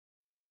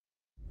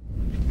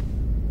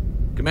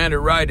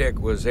Commander Rydek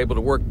was able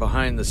to work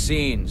behind the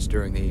scenes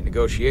during the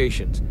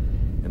negotiations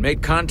and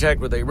made contact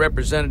with a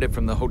representative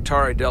from the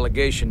Hotari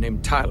delegation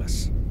named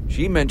Tylus.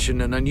 She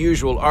mentioned an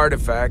unusual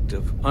artifact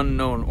of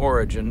unknown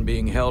origin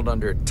being held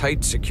under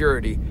tight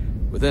security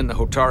within the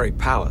Hotari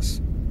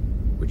Palace,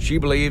 which she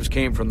believes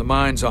came from the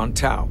mines on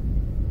Tau.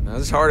 Now,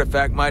 this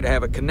artifact might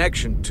have a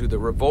connection to the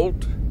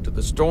revolt, to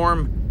the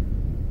storm,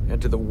 and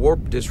to the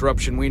warp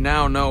disruption we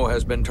now know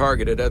has been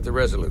targeted at the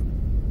Resolute.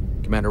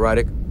 Commander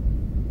Rydek,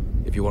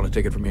 if you want to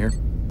take it from here.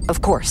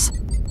 Of course.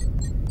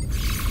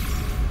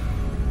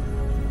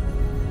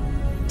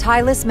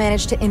 Tylus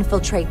managed to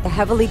infiltrate the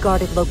heavily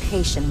guarded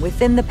location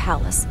within the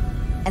palace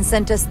and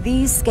sent us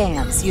these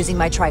scans using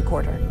my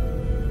tricorder.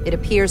 It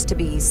appears to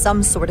be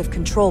some sort of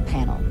control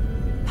panel,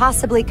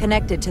 possibly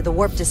connected to the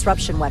warp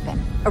disruption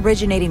weapon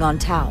originating on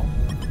Tau.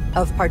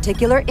 Of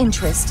particular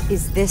interest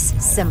is this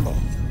symbol,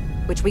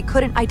 which we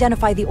couldn't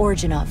identify the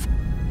origin of.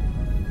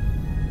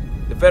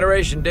 The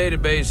Federation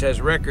database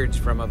has records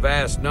from a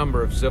vast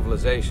number of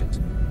civilizations.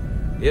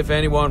 If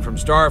anyone from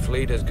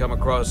Starfleet has come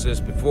across this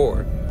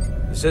before,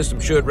 the system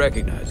should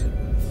recognize it.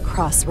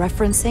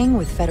 Cross-referencing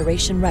with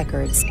Federation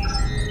records.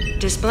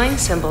 Displaying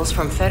symbols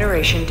from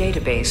Federation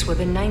database with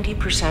a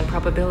 90%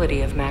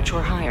 probability of match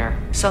or higher.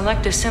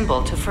 Select a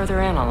symbol to further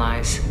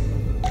analyze.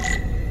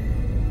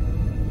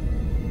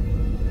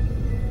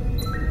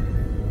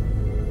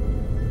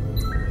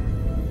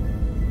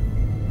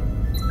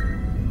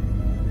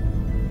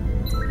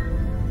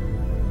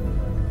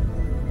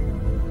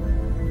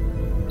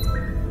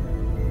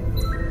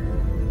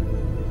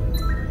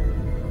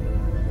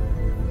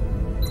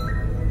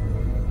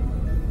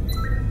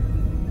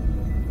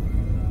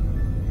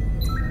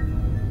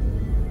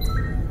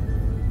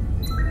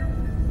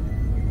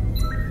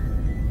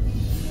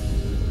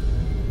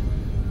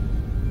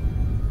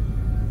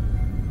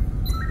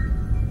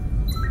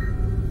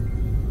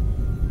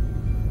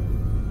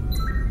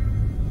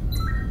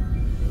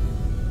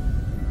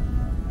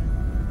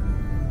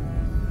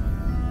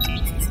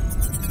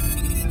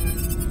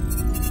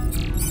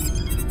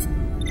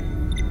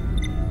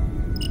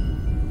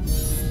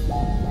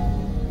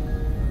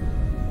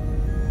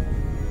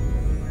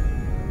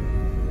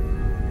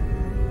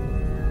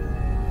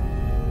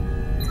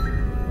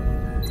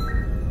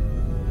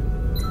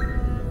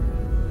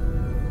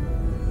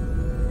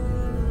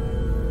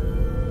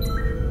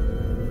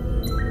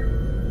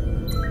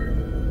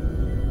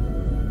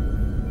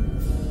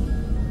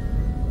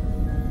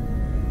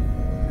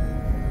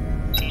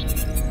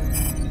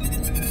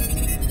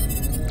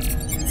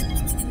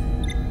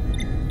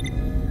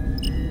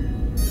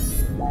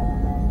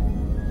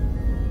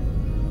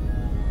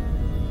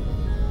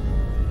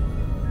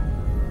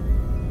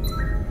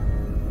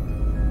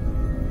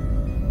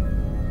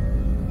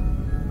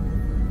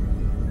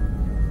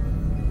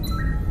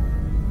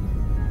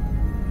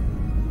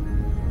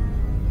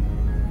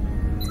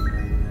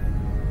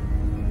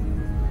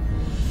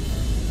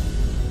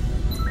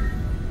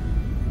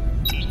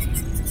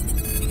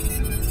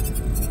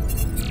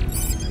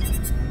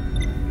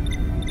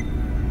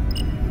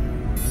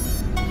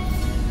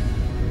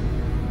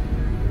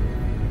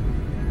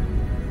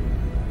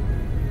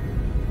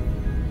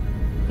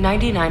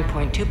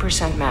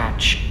 .2%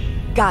 match.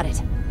 Got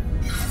it.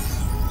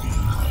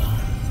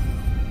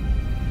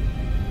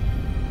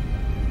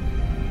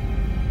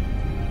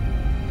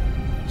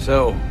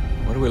 So,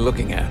 what are we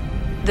looking at?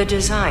 The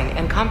design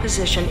and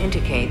composition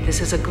indicate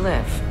this is a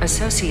glyph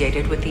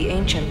associated with the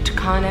ancient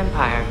Tkon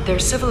Empire. Their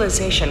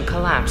civilization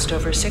collapsed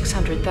over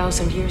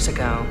 600,000 years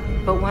ago,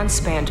 but once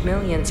spanned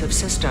millions of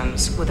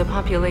systems with a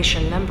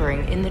population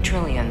numbering in the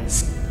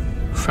trillions.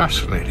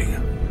 Fascinating.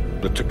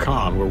 The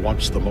Tkon were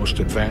once the most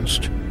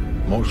advanced,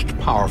 most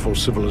powerful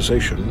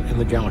civilization in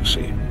the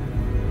galaxy.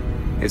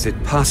 Is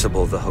it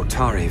possible the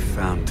Hotari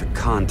found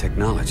Tkon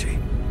technology?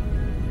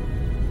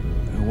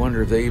 I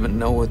wonder if they even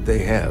know what they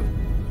have.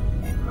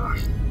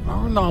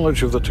 Our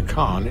knowledge of the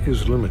Tkon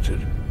is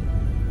limited.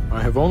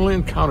 I have only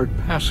encountered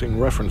passing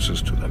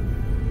references to them.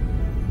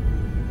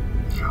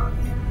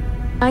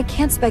 I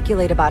can't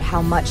speculate about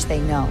how much they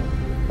know,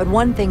 but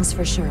one thing's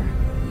for sure.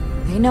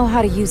 They know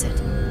how to use it.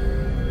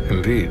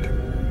 Indeed.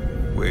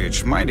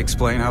 Which might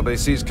explain how they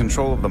seized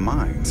control of the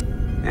mines.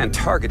 And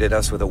targeted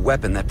us with a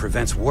weapon that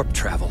prevents warp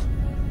travel.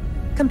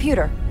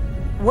 Computer,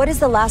 what is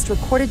the last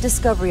recorded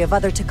discovery of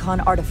other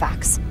Tkon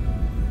artifacts?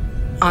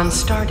 On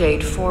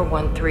Stardate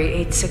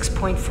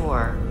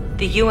 41386.4,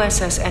 the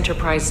USS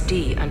Enterprise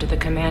D, under the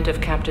command of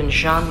Captain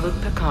Jean-Luc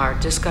Picard,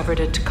 discovered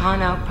a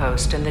Tkon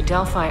outpost in the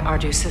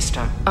Delphi-Ardu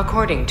system.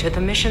 According to the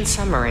mission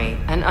summary,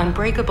 an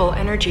unbreakable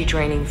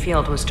energy-draining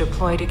field was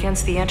deployed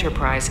against the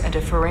Enterprise and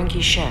a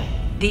Ferengi ship.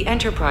 The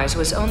Enterprise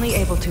was only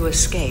able to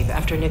escape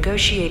after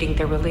negotiating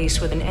their release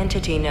with an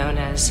entity known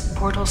as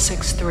Portal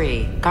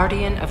 6-3,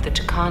 Guardian of the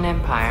Tkon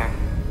Empire.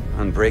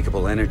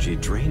 Unbreakable energy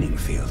draining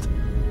field.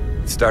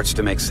 It starts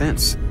to make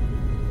sense.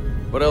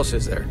 What else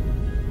is there?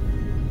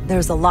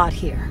 There's a lot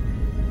here.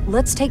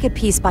 Let's take it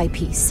piece by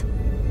piece.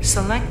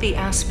 Select the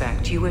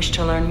aspect you wish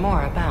to learn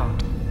more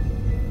about.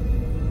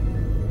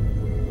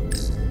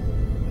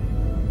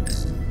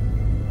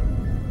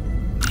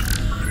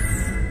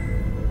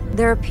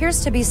 There appears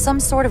to be some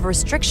sort of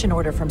restriction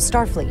order from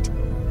Starfleet.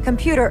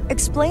 Computer,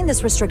 explain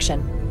this restriction.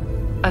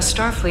 A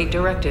Starfleet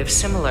directive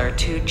similar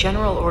to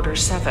General Order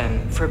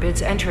 7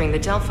 forbids entering the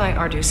Delphi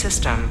Ardu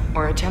system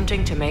or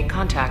attempting to make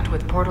contact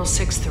with Portal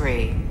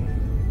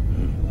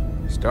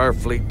 6-3.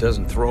 Starfleet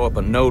doesn't throw up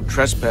a no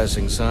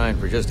trespassing sign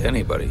for just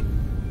anybody.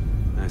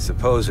 I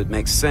suppose it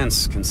makes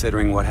sense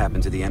considering what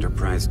happened to the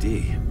Enterprise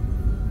D.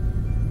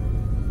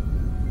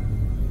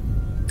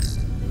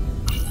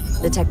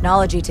 The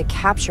technology to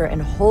capture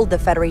and hold the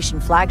Federation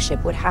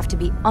flagship would have to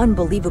be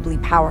unbelievably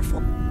powerful.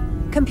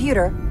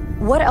 Computer,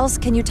 what else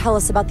can you tell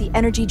us about the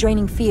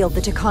energy-draining field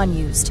the Takan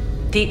used?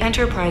 The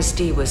Enterprise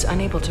D was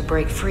unable to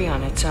break free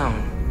on its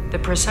own. The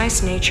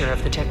precise nature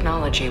of the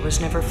technology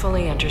was never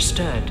fully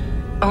understood.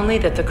 Only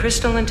that the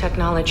crystalline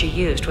technology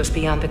used was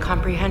beyond the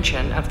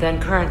comprehension of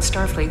then-current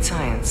Starfleet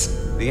science.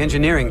 The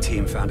engineering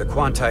team found a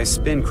quantized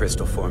spin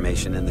crystal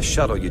formation in the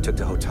shuttle you took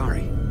to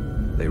Hotari.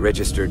 They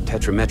registered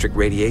tetrametric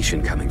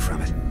radiation coming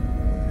from it.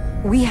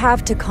 We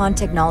have Takan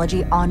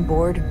technology on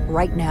board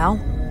right now?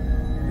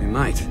 We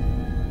might.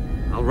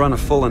 I'll run a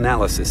full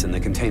analysis in the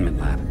containment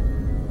lab.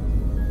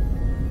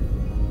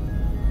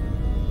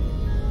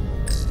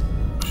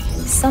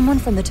 Someone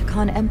from the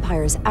Takan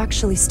Empire is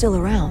actually still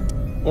around.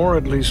 Or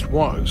at least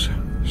was,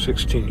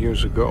 16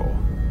 years ago.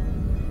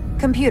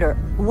 Computer,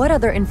 what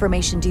other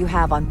information do you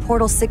have on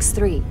Portal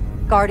 6-3,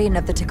 Guardian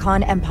of the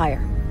Takan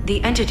Empire?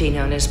 The entity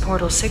known as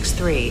Portal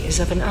 6-3 is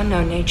of an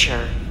unknown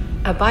nature.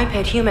 A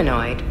biped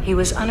humanoid, he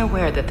was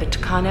unaware that the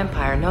Takan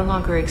Empire no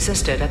longer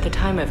existed at the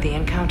time of the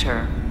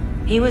encounter.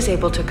 He was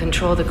able to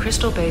control the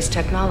crystal-based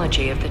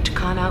technology of the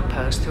Takan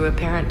outpost through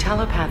apparent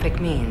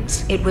telepathic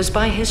means. It was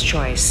by his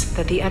choice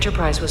that the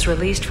Enterprise was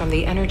released from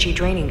the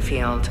energy-draining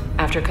field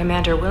after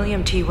Commander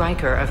William T.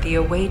 Riker of the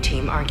Away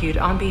Team argued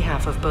on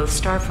behalf of both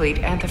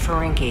Starfleet and the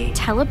Ferengi.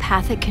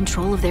 Telepathic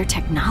control of their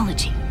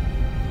technology.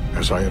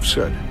 As I have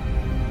said,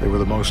 they were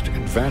the most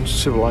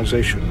advanced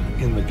civilization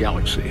in the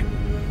galaxy.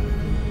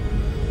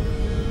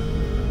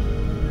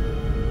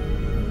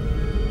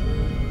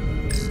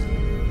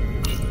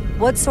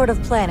 What sort of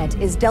planet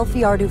is Delphi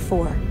Ardu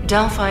 4?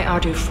 Delphi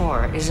Ardu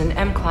 4 is an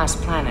M-class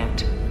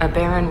planet, a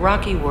barren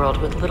rocky world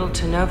with little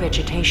to no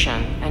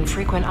vegetation and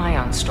frequent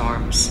ion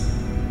storms.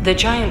 The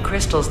giant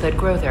crystals that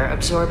grow there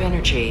absorb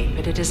energy,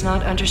 but it is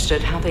not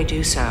understood how they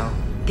do so.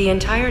 The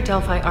entire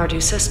Delphi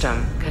Ardu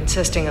system,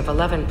 consisting of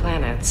 11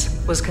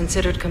 planets, was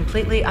considered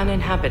completely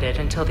uninhabited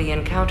until the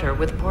encounter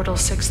with Portal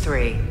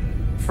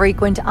 6-3.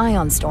 Frequent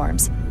ion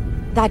storms.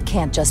 That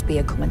can't just be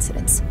a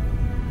coincidence.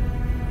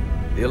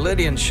 The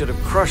Illydians should have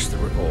crushed the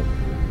revolt.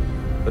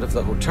 But if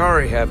the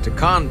Hotari have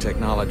Takan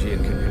technology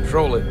and can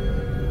control it,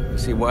 I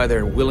see why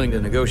they're willing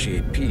to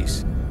negotiate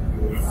peace.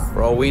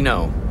 For all we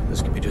know,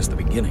 this could be just the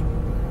beginning.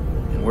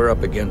 And we're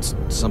up against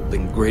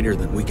something greater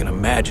than we can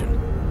imagine.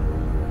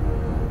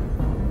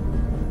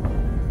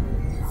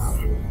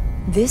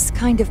 This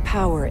kind of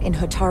power in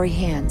Hotari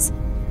hands,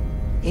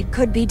 it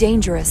could be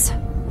dangerous.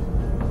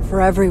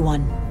 For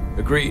everyone.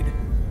 Agreed.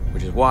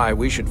 Which is why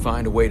we should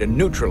find a way to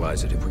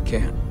neutralize it if we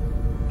can.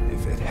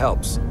 If it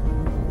helps,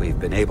 we've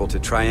been able to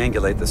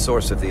triangulate the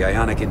source of the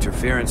ionic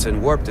interference and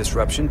warp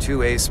disruption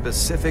to a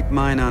specific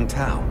mine on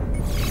Tau.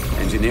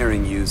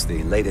 Engineering used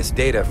the latest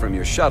data from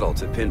your shuttle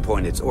to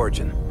pinpoint its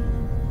origin.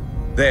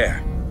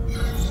 There.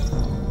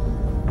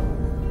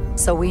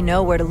 So we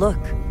know where to look.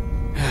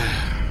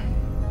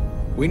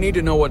 We need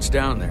to know what's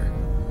down there,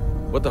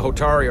 what the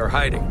Hotari are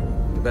hiding,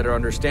 to better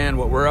understand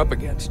what we're up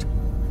against,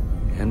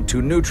 and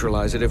to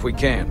neutralize it if we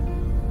can.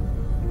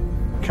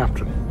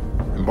 Captain,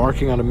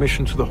 embarking on a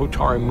mission to the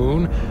Hotari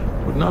moon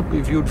would not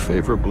be viewed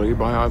favorably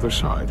by either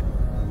side.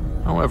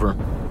 However,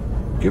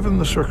 given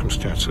the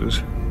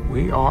circumstances,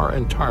 we are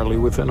entirely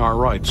within our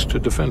rights to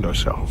defend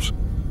ourselves.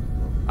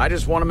 I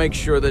just want to make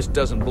sure this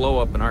doesn't blow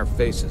up in our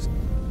faces,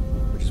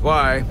 which is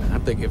why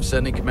I'm thinking of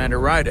sending Commander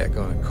Rydek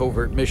on a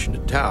covert mission to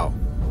Tau.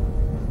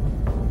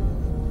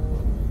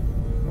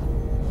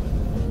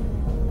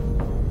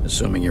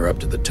 Assuming you're up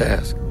to the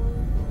task.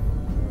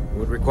 It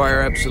would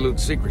require absolute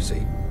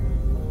secrecy.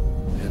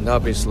 And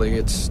obviously,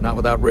 it's not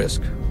without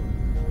risk.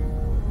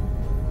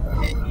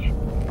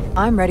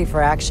 I'm ready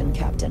for action,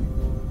 Captain.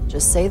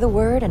 Just say the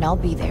word and I'll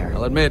be there.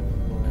 I'll admit,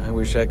 I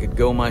wish I could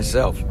go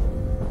myself.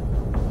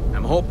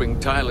 I'm hoping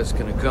Tylus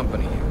can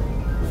accompany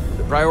you.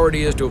 The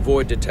priority is to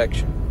avoid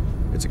detection.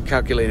 It's a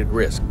calculated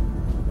risk.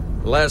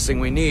 The last thing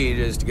we need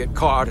is to get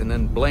caught and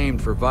then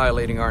blamed for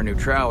violating our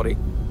neutrality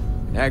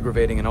and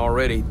aggravating an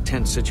already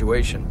tense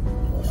situation.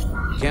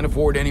 We can't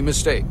afford any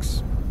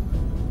mistakes,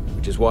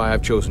 which is why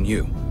I've chosen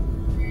you.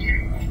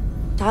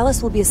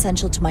 Tylus will be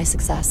essential to my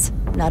success.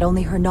 Not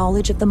only her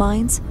knowledge of the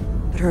mines,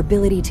 but her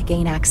ability to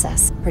gain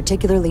access,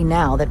 particularly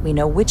now that we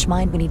know which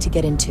mine we need to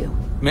get into.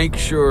 Make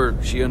sure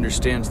she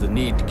understands the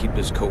need to keep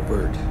this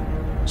covert.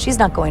 She's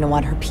not going to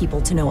want her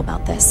people to know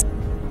about this.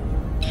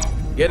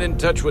 Get in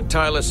touch with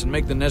Tylus and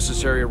make the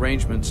necessary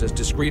arrangements as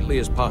discreetly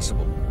as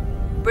possible.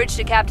 Bridge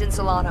to Captain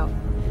Solano.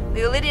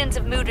 The Illydians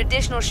have moved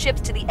additional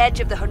ships to the edge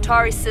of the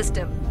Hotari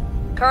system.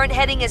 Current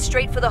heading is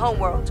straight for the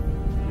homeworld.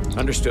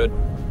 Understood.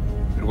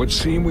 Good would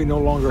seem we no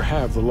longer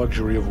have the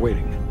luxury of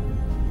waiting.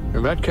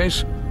 In that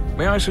case,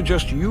 may I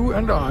suggest you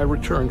and I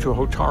return to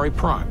Hotari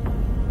Prime?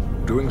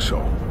 Doing so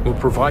will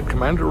provide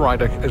Commander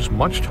Rydek as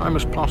much time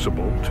as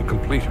possible to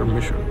complete her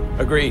mission.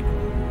 Agreed.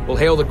 We'll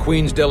hail the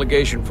Queen's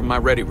delegation from my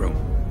ready room.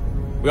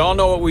 We all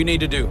know what we need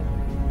to do.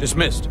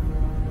 Dismissed.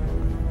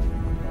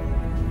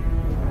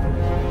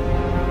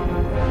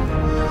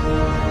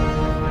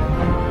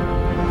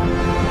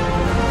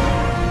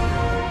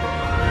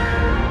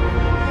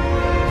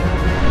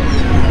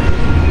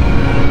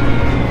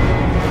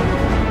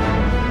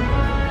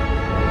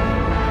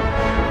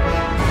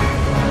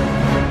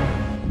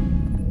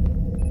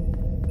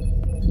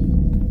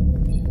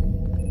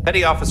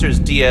 Petty Officers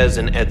Diaz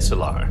and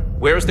Edsolar,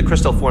 where is the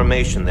crystal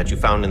formation that you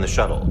found in the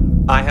shuttle?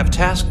 I have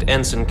tasked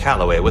Ensign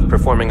Calloway with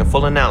performing a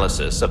full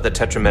analysis of the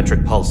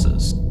tetrametric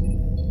pulses.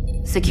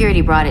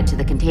 Security brought it to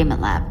the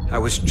containment lab. I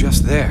was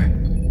just there.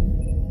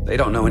 They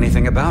don't know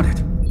anything about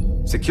it.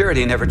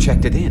 Security never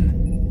checked it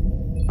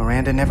in.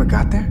 Miranda never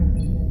got there?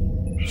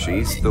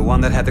 She's the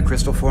one that had the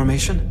crystal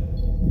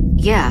formation?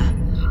 Yeah,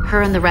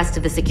 her and the rest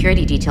of the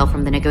security detail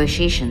from the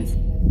negotiations.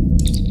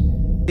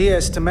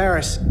 Diaz,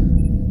 Tamaris.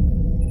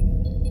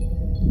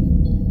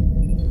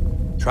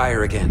 Try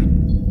her again.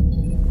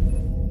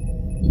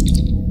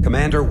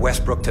 Commander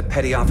Westbrook to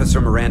Petty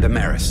Officer Miranda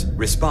Maris.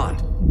 Respond.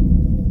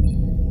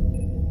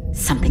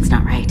 Something's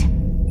not right.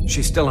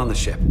 She's still on the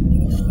ship.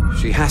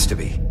 She has to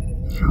be.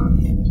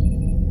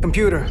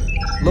 Computer,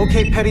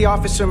 locate Petty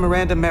Officer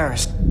Miranda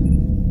Maris.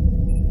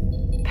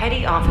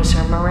 Petty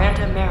Officer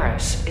Miranda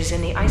Maris is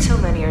in the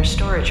isolinear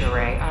storage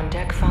array on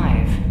Deck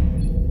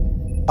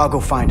 5. I'll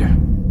go find her.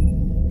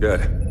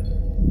 Good.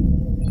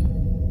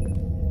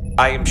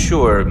 I am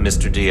sure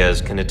Mr.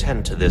 Diaz can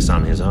attend to this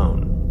on his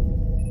own.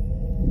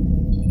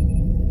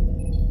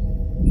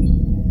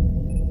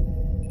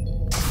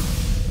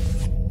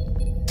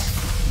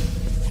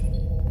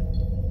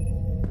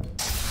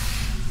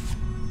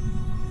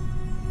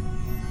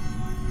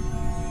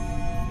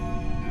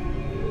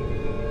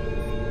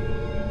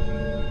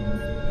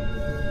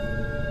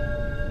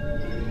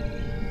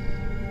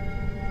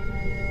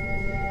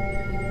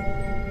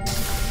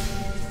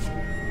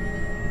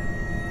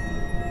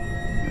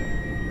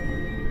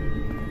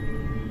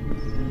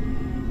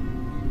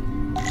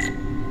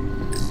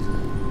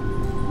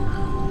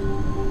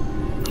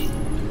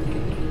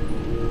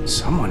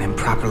 Someone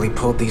improperly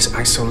pulled these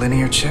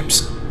isolinear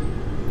chips.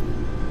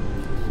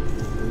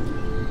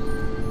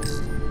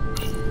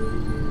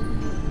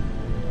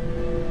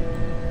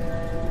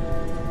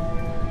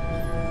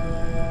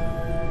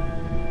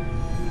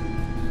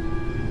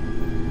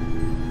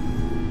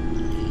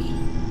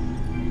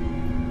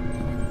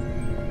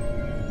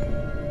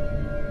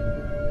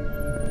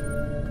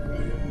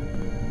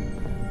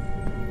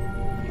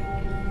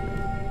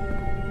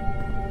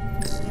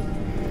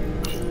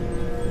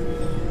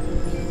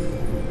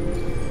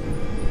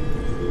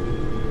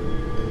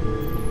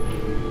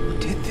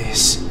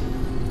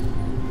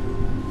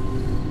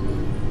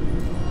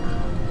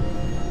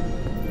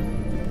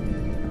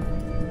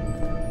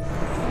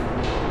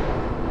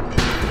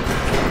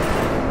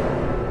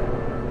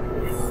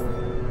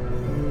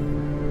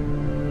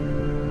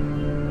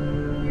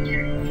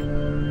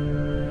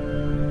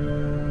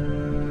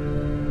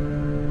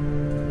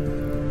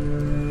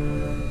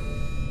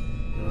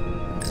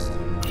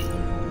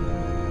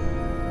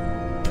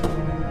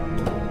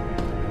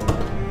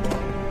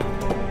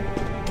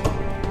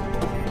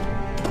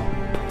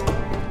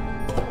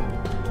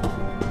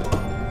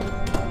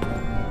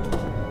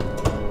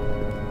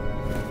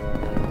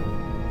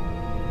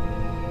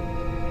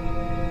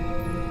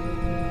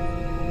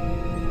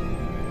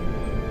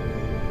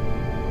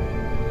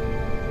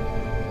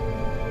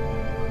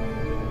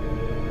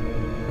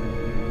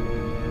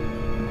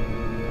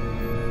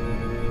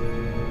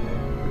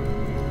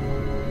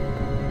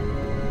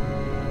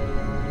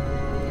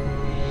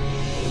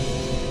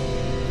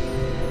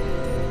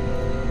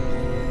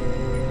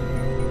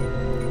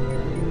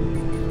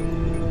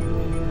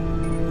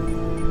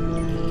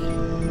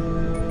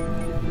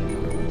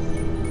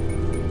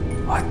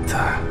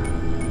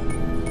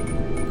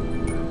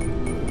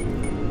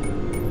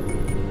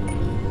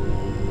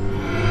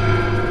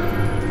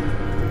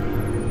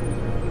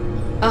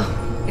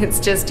 It's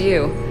just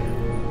you.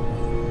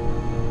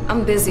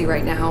 I'm busy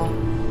right now.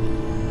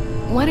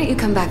 Why don't you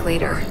come back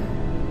later?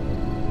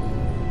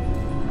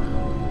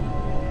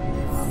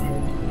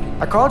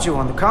 I called you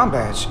on the comm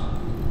badge.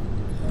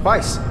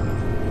 Twice.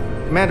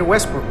 Commander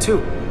Westbrook, too.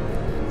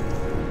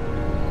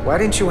 Why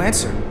didn't you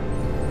answer?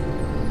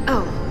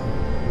 Oh,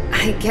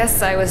 I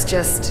guess I was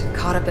just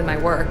caught up in my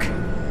work.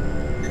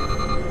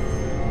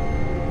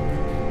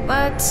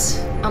 But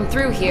I'm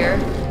through here,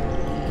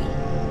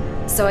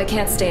 so I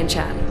can't stay and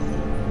chat.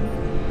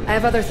 I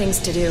have other things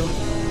to do.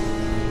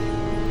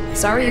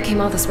 Sorry you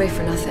came all this way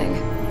for nothing.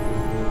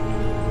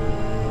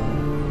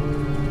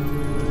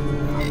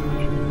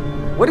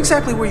 What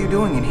exactly were you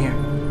doing in here?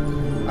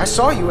 I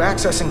saw you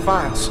accessing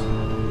files,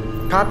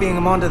 copying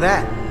them onto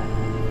that.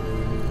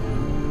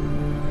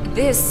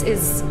 This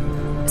is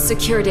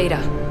secure data.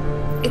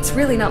 it's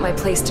really not my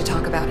place to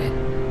talk about it.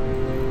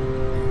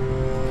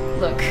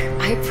 Look,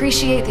 I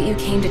appreciate that you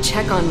came to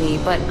check on me,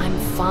 but I'm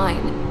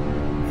fine.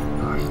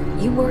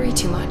 You worry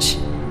too much.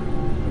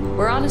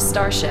 We're on a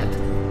starship.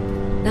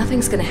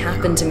 Nothing's gonna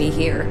happen to me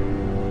here.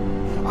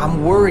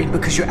 I'm worried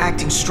because you're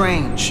acting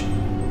strange.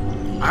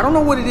 I don't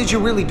know what it is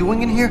you're really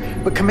doing in here,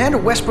 but Commander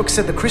Westbrook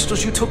said the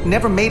crystals you took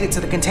never made it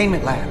to the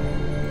containment lab.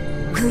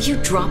 Will you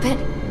drop it?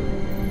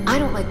 I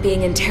don't like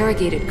being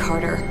interrogated,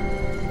 Carter.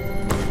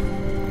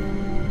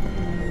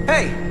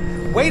 Hey,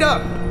 wait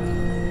up!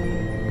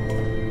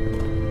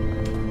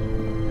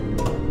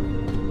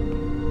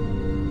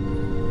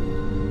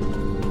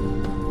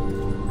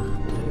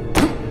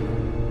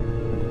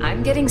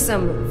 I'm getting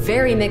some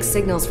very mixed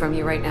signals from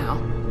you right now.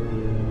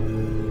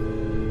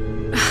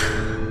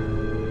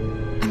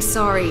 I'm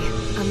sorry.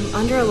 I'm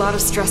under a lot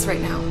of stress right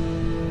now.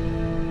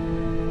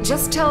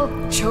 Just tell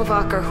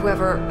Chovak or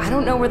whoever I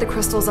don't know where the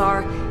crystals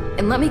are,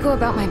 and let me go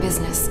about my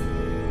business.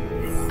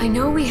 I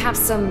know we have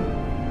some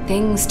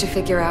things to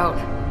figure out.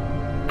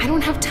 I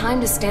don't have time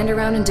to stand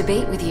around and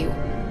debate with you.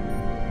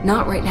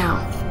 Not right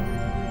now.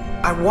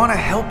 I want to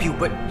help you,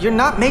 but you're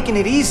not making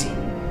it easy.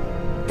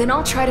 Then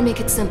I'll try to make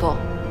it simple.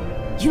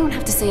 You don't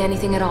have to say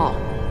anything at all.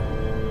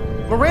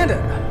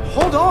 Miranda,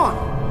 hold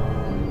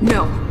on!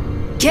 No.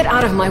 Get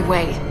out of my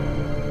way.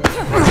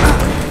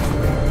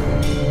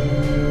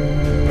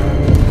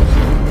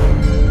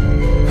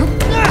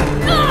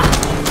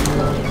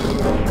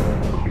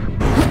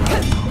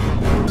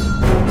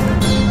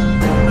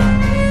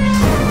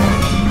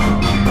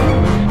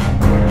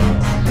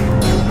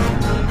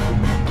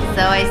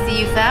 So I see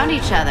you found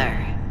each other.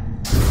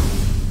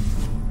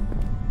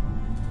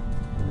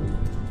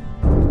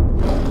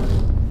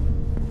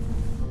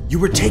 You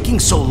were taking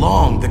so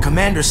long, the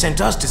commander sent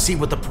us to see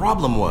what the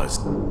problem was.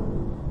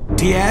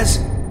 Diaz,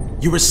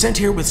 you were sent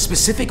here with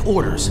specific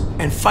orders,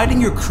 and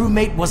fighting your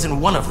crewmate wasn't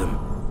one of them.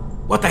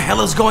 What the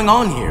hell is going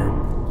on here?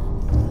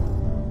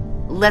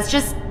 Let's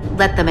just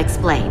let them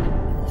explain.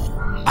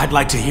 I'd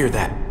like to hear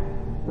that,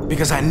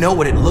 because I know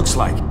what it looks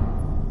like.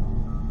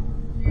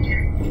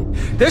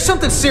 There's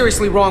something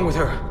seriously wrong with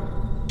her.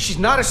 She's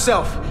not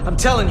herself, I'm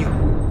telling you.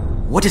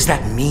 What does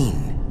that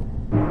mean?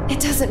 It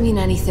doesn't mean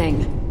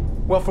anything.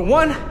 Well, for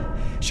one,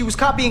 she was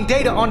copying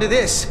data onto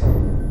this.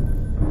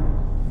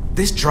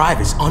 This drive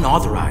is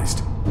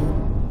unauthorized.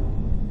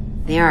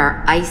 There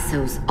are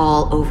ISOs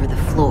all over the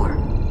floor.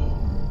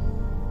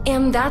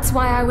 And that's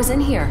why I was in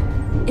here,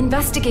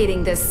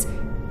 investigating this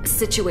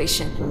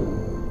situation.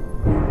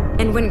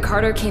 And when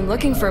Carter came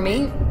looking for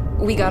me,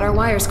 we got our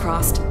wires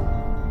crossed.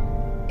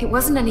 It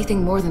wasn't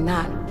anything more than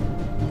that.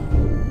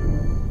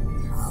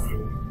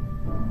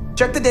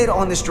 Check the data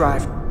on this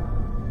drive.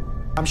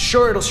 I'm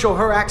sure it'll show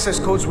her access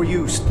codes were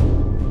used.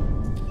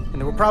 And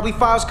there were probably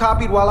files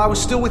copied while I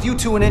was still with you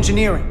two in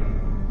engineering.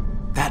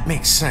 That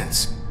makes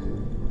sense.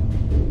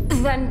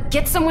 Then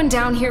get someone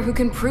down here who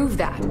can prove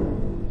that.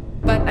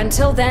 But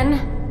until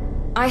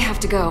then, I have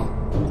to go.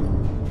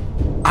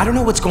 I don't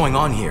know what's going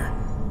on here,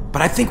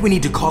 but I think we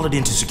need to call it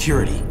into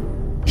security.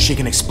 She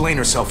can explain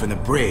herself in the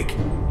brig.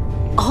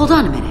 Hold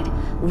on a minute.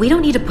 We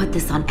don't need to put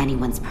this on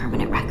anyone's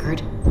permanent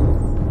record.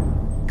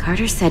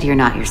 Carter said you're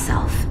not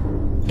yourself.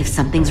 If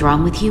something's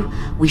wrong with you,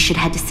 we should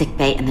head to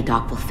sickbay and the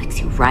doc will fix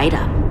you right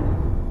up.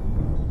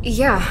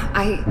 Yeah,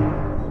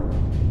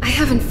 I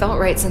haven't felt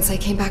right since I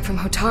came back from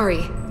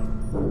Hotari.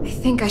 I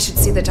think I should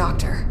see the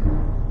doctor.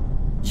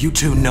 You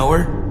two know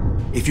her?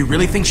 If you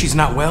really think she's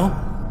not well,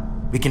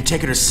 we can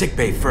take her to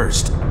sickbay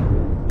first.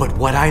 But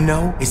what I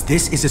know is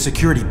this is a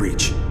security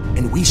breach,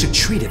 and we should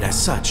treat it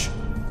as such.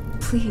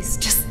 Please,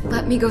 just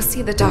let me go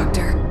see the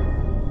doctor.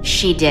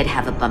 She did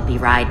have a bumpy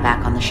ride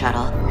back on the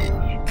shuttle.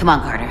 Come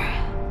on, Carter.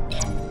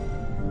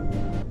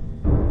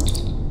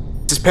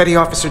 This is Petty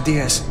Officer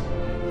Diaz.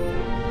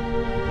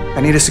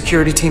 I need a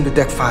security team to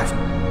Deck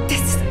 5.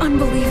 This is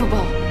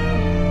unbelievable.